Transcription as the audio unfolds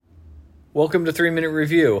Welcome to 3 Minute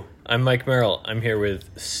Review. I'm Mike Merrill. I'm here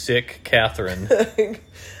with sick Catherine.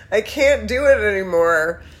 I can't do it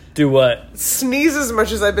anymore. Do what? Sneeze as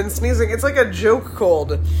much as I've been sneezing. It's like a joke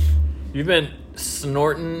cold. You've been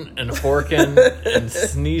snorting and forking and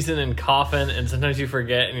sneezing and coughing, and sometimes you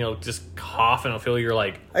forget and you'll just cough and I'll feel your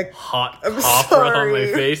hot cough breath on my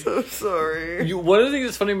face. I'm sorry. One of the things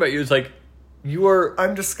that's funny about you is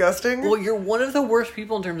I'm disgusting? Well, you're one of the worst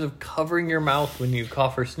people in terms of covering your mouth when you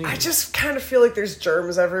cough or sneeze. I just kind of feel like there's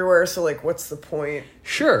germs everywhere, so what's the point?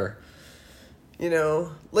 Sure. You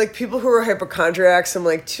know? People who are hypochondriacs, I'm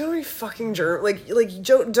like, do you know how many fucking germs?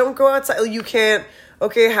 Don't go outside. You can't.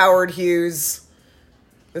 Okay, Howard Hughes.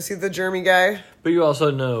 Is he the germy guy? But you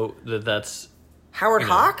also know that's... Howard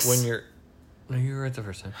Hawks? No, you were right the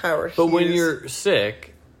first time. Howard But Hughes. when you're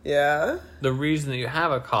sick... Yeah? The reason that you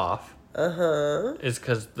have a cough... is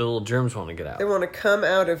because the little germs want to get out. They want to come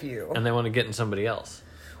out of you. And they want to get in somebody else.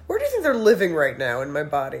 Where do you think they're living right now in my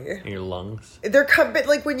body? In your lungs. They're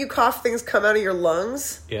when you cough, things come out of your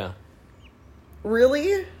lungs? Yeah.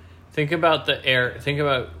 Really? Think about the air. Think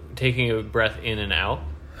about taking a breath in and out.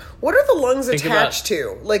 What are the lungs attached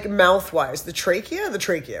to? Mouth-wise? The trachea? The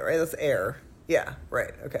trachea, right? That's air. Yeah,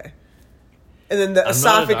 right. Okay. And then the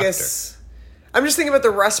esophagus... I'm just thinking about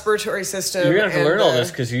the respiratory system. You're going to have to learn all this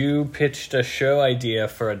because you pitched a show idea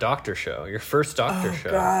for a doctor show. Your first doctor show.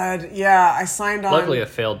 Oh, God. Yeah, I signed on. Luckily a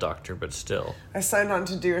failed doctor, but still. I signed on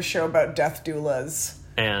to do a show about death doulas.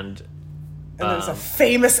 And there's a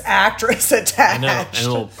famous actress attached. I know,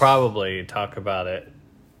 and we'll probably talk about it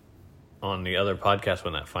on the other podcast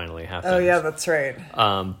when that finally happens. Oh, yeah, that's right.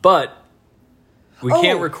 But... We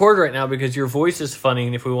can't record right now because your voice is funny,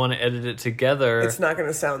 and if we want to edit it together... It's not going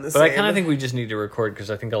to sound the same. But I kind of think we just need to record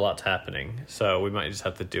because I think a lot's happening. So we might just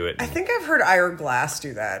have to do it. I think I've heard Ira Glass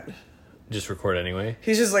do that. Just record anyway?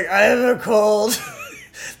 He's just like, I have a cold.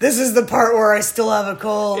 This is the part where I still have a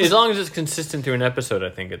cold. As long as it's consistent through an episode,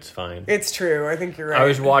 I think it's fine. It's true. I think you're right. I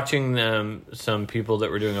was watching some people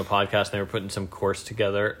that were doing a podcast, and they were putting some course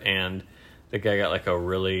together, and... The guy got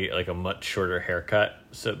a much shorter haircut,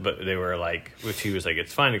 but they were which he was like,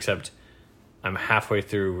 it's fine, except I'm halfway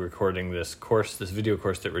through recording this video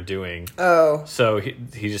course that we're doing. Oh. So he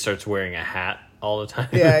just starts wearing a hat all the time.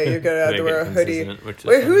 Yeah, you gotta have to wear a hoodie.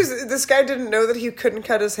 Wait, this guy didn't know that he couldn't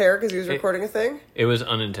cut his hair because he was recording a thing? It was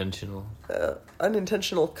unintentional.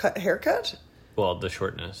 Unintentional haircut? Well, the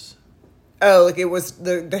shortness. Oh, it was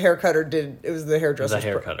the haircutter it was the hairdresser. The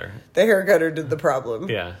haircutter. The haircutter did the problem.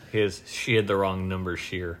 Yeah, she had the wrong number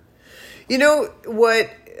shear. You know what?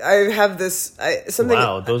 I have this something.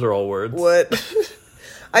 Wow, those are all words. What?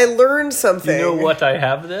 I learned something. You know what? I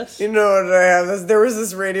have this. You know what? I have this. There was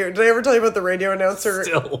this radio. Did I ever tell you about the radio announcer?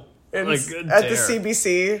 Still, at the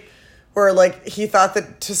CBC? Where, he thought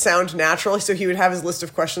that to sound natural, so he would have his list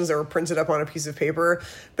of questions that were printed up on a piece of paper,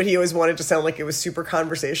 but he always wanted to sound like it was super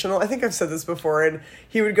conversational. I think I've said this before, and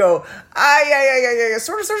he would go, yeah,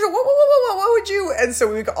 sorta, what would you? And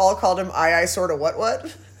so we all called him, sorta,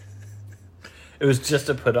 what? It was just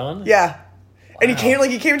a put on? Yeah. And he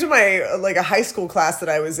came to my, a high school class that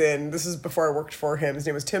I was in. This is before I worked for him. His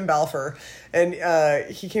name was Tim Balfour. And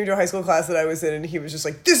he came to a high school class that I was in, and he was just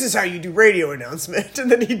like, this is how you do radio announcement.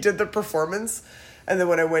 And then he did the performance. And then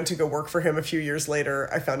when I went to go work for him a few years later,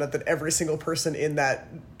 I found out that every single person in that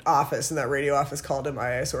office, in that radio office, called him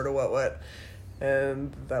sorta, what.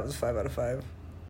 And that was 5 out of 5.